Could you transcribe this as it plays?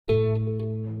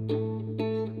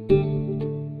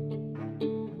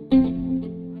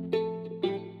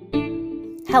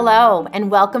Hello,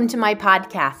 and welcome to my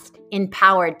podcast,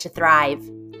 Empowered to Thrive.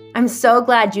 I'm so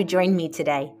glad you joined me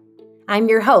today. I'm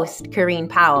your host, Corrine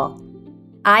Powell.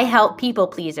 I help people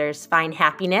pleasers find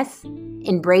happiness,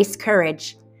 embrace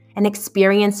courage, and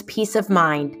experience peace of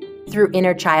mind through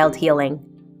inner child healing.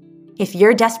 If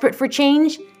you're desperate for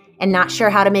change and not sure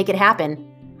how to make it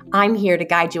happen, I'm here to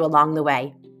guide you along the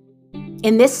way.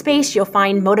 In this space, you'll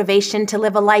find motivation to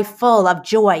live a life full of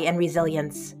joy and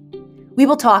resilience. We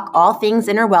will talk all things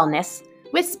inner wellness,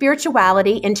 with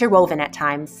spirituality interwoven at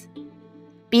times.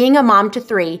 Being a mom to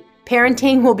 3,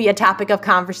 parenting will be a topic of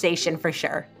conversation for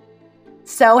sure.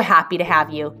 So happy to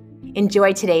have you.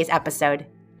 Enjoy today's episode.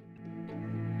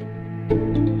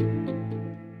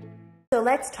 So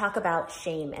let's talk about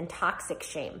shame and toxic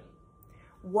shame.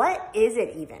 What is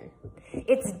it even?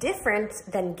 It's different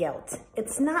than guilt.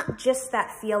 It's not just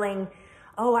that feeling,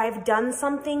 oh, I've done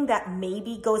something that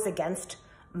maybe goes against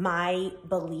my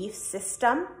belief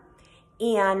system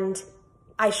and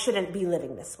I shouldn't be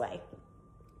living this way.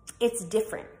 It's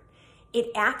different. It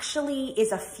actually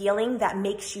is a feeling that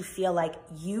makes you feel like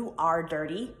you are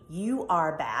dirty, you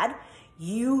are bad,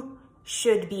 you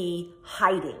should be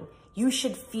hiding, you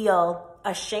should feel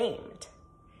ashamed.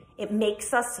 It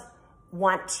makes us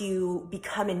want to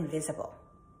become invisible.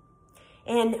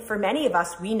 And for many of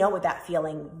us, we know that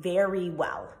feeling very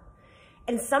well.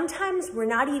 And sometimes we're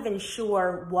not even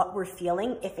sure what we're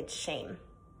feeling if it's shame.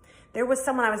 There was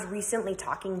someone I was recently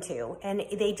talking to, and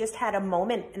they just had a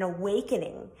moment, an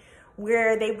awakening,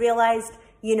 where they realized,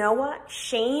 you know what?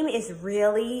 Shame has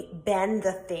really been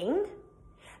the thing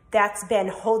that's been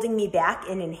holding me back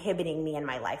and inhibiting me in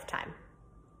my lifetime.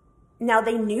 Now,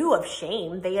 they knew of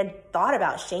shame. They had thought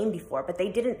about shame before, but they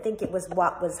didn't think it was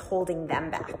what was holding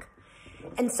them back.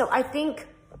 And so I think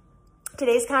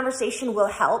today's conversation will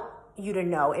help you to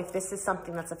know if this is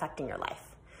something that's affecting your life.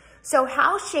 So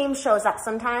how shame shows up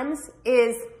sometimes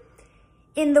is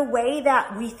in the way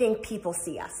that we think people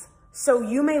see us. So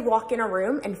you may walk in a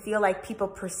room and feel like people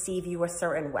perceive you a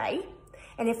certain way.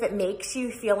 And if it makes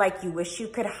you feel like you wish you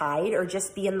could hide or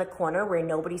just be in the corner where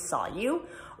nobody saw you,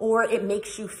 or it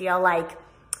makes you feel like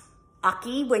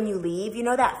ucky when you leave, you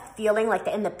know that feeling like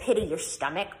in the pit of your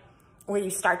stomach where you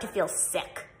start to feel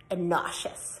sick and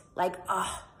nauseous, like,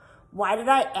 oh, why did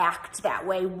I act that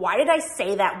way? Why did I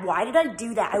say that? Why did I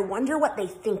do that? I wonder what they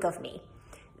think of me.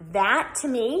 That, to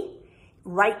me,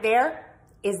 right there,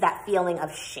 is that feeling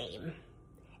of shame.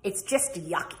 It's just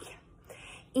yucky.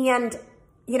 And,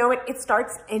 you know, it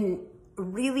starts in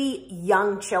really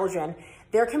young children.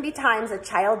 There can be times a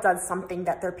child does something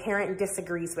that their parent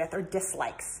disagrees with or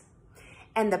dislikes.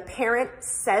 And the parent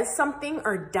says something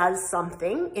or does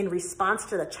something in response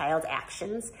to the child's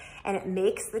actions, and it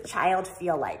makes the child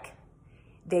feel like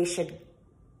they should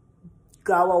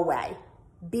go away,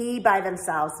 be by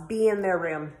themselves, be in their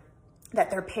room,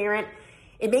 that their parent,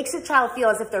 it makes the child feel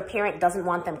as if their parent doesn't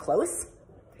want them close.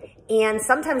 And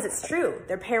sometimes it's true.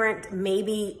 Their parent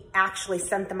maybe actually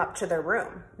sent them up to their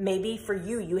room. Maybe for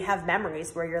you, you have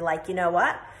memories where you're like, you know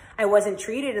what? I wasn't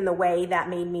treated in the way that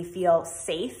made me feel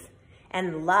safe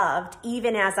and loved,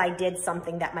 even as I did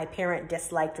something that my parent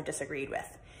disliked or disagreed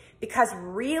with. Because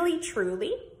really,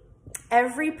 truly,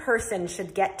 every person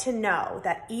should get to know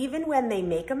that even when they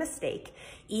make a mistake,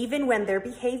 even when their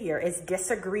behavior is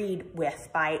disagreed with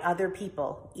by other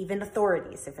people, even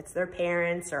authorities, if it's their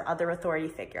parents or other authority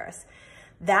figures,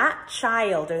 that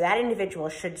child or that individual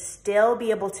should still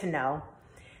be able to know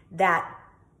that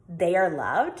they are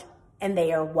loved and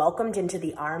they are welcomed into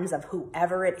the arms of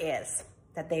whoever it is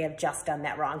that they have just done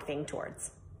that wrong thing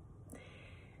towards.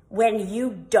 When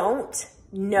you don't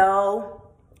know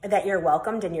that you're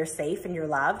welcomed and you're safe and you're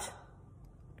loved,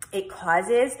 it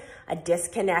causes a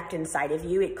disconnect inside of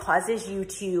you. It causes you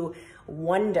to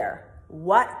wonder,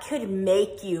 what could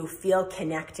make you feel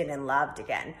connected and loved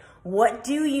again? What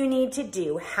do you need to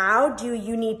do? How do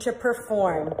you need to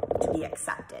perform to be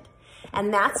accepted?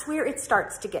 And that's where it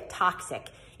starts to get toxic.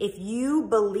 If you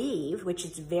believe, which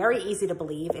is very easy to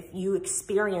believe, if you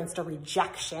experienced a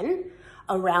rejection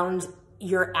around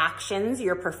your actions,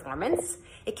 your performance,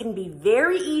 it can be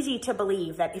very easy to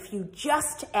believe that if you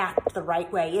just act the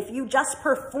right way, if you just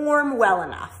perform well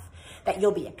enough, that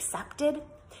you'll be accepted,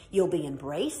 you'll be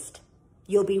embraced,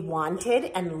 you'll be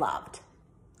wanted and loved.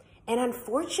 And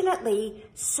unfortunately,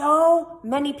 so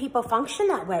many people function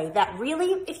that way that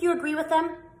really, if you agree with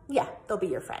them, yeah, they'll be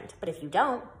your friend. But if you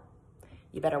don't,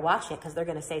 you better watch it because they're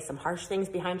going to say some harsh things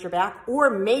behind your back or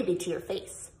maybe to your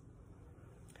face.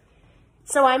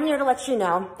 So I'm here to let you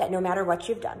know that no matter what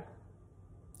you've done,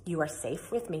 you are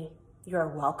safe with me. You are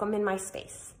welcome in my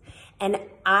space. And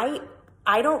I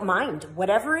don't mind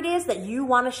whatever it is that you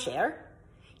want to share.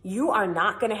 You are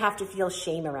not going to have to feel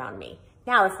shame around me.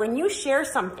 Now, if when you share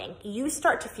something, you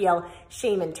start to feel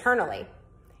shame internally,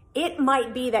 it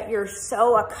might be that you're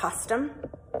so accustomed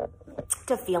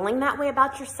to feeling that way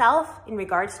about yourself in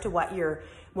regards to what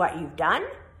you've done,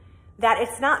 that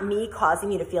it's not me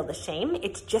causing you to feel the shame.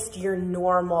 It's just your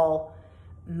normal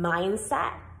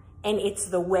mindset, and it's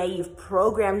the way you've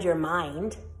programmed your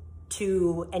mind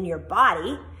and your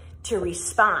body to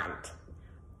respond.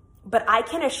 But I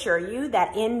can assure you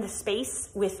that in the space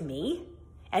with me,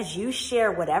 as you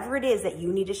share whatever it is that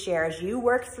you need to share, as you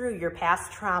work through your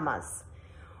past traumas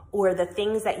or the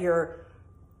things that you're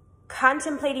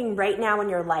contemplating right now in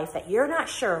your life that you're not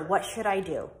sure, what should I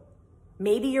do?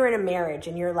 Maybe you're in a marriage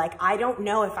and you're like, I don't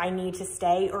know if I need to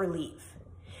stay or leave.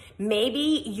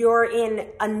 Maybe you're in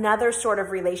another sort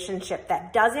of relationship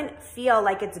that doesn't feel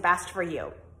like it's best for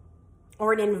you,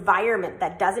 or an environment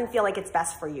that doesn't feel like it's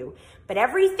best for you. But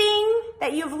everything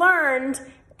that you've learned,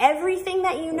 everything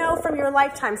that you know from your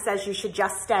lifetime says you should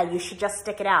just stay, you should just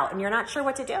stick it out, and you're not sure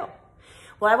what to do.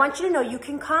 Well, I want you to know you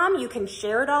can come, you can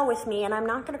share it all with me, and I'm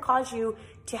not gonna cause you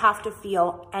to have to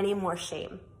feel any more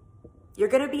shame. You're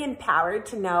gonna be empowered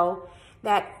to know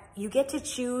that you get to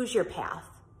choose your path.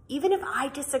 Even if I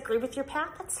disagree with your path,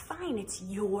 that's fine, it's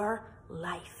your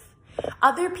life.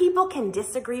 Other people can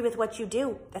disagree with what you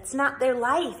do. That's not their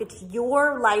life, it's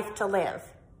your life to live.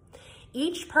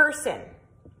 Each person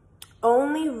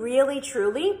only really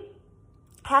truly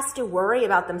has to worry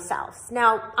about themselves.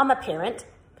 Now, I'm a parent,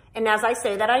 and as I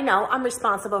say that, I know I'm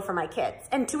responsible for my kids,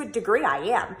 and to a degree I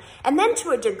am. And then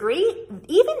to a degree,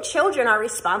 even children are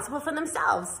responsible for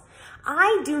themselves.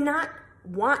 I do not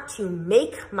want to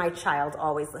make my child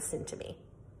always listen to me.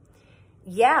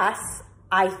 Yes,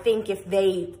 I think if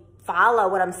they follow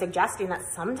what I'm suggesting, that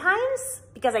sometimes,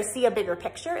 because I see a bigger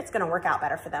picture, it's gonna work out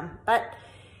better for them. But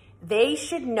they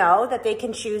should know that they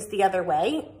can choose the other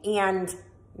way, and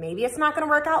maybe it's not gonna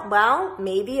work out well,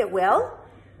 maybe it will,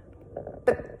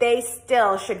 but they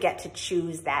still should get to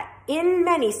choose that in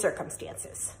many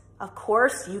circumstances. Of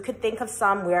course, you could think of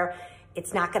some where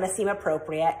it's not gonna seem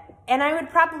appropriate, and I would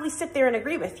probably sit there and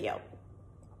agree with you.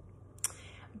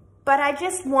 But I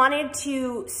just wanted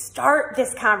to start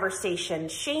this conversation.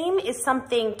 Shame is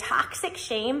something, toxic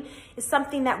shame is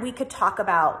something that we could talk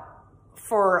about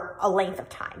for a length of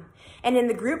time. And in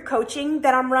the group coaching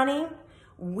that I'm running,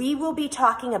 we will be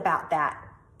talking about that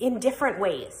in different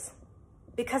ways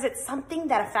because it's something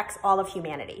that affects all of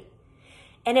humanity.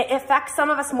 And it affects some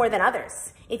of us more than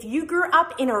others. If you grew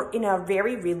up in a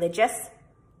very religious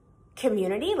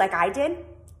community like I did,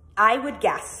 I would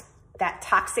guess that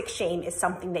toxic shame is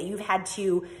something that you've had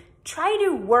to try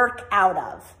to work out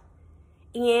of.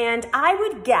 And I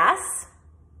would guess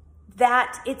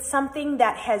that it's something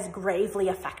that has gravely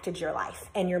affected your life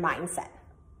and your mindset.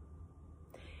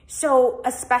 So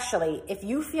especially if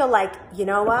you feel like, you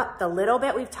know what, the little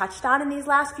bit we've touched on in these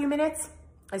last few minutes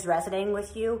is resonating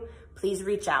with you, please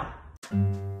reach out.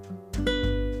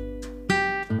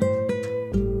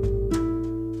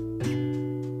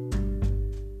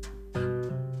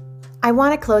 I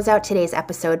want to close out today's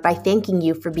episode by thanking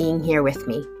you for being here with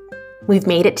me. We've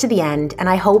made it to the end, and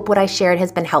I hope what I shared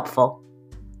has been helpful.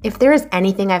 If there is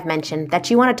anything I've mentioned that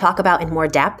you want to talk about in more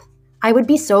depth, I would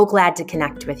be so glad to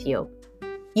connect with you.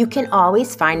 You can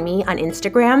always find me on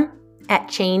Instagram at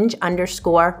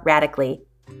change_radically,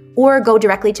 or go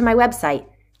directly to my website,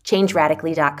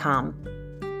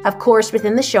 changeradically.com. Of course,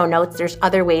 within the show notes, there's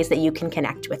other ways that you can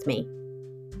connect with me.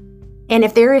 And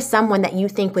if there is someone that you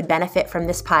think would benefit from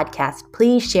this podcast,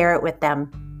 please share it with them.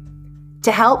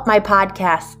 To help my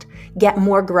podcast get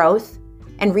more growth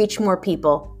and reach more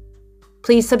people,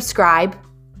 please subscribe,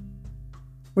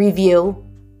 review,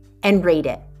 and rate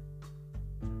it.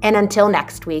 And until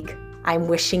next week, I'm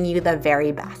wishing you the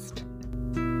very best.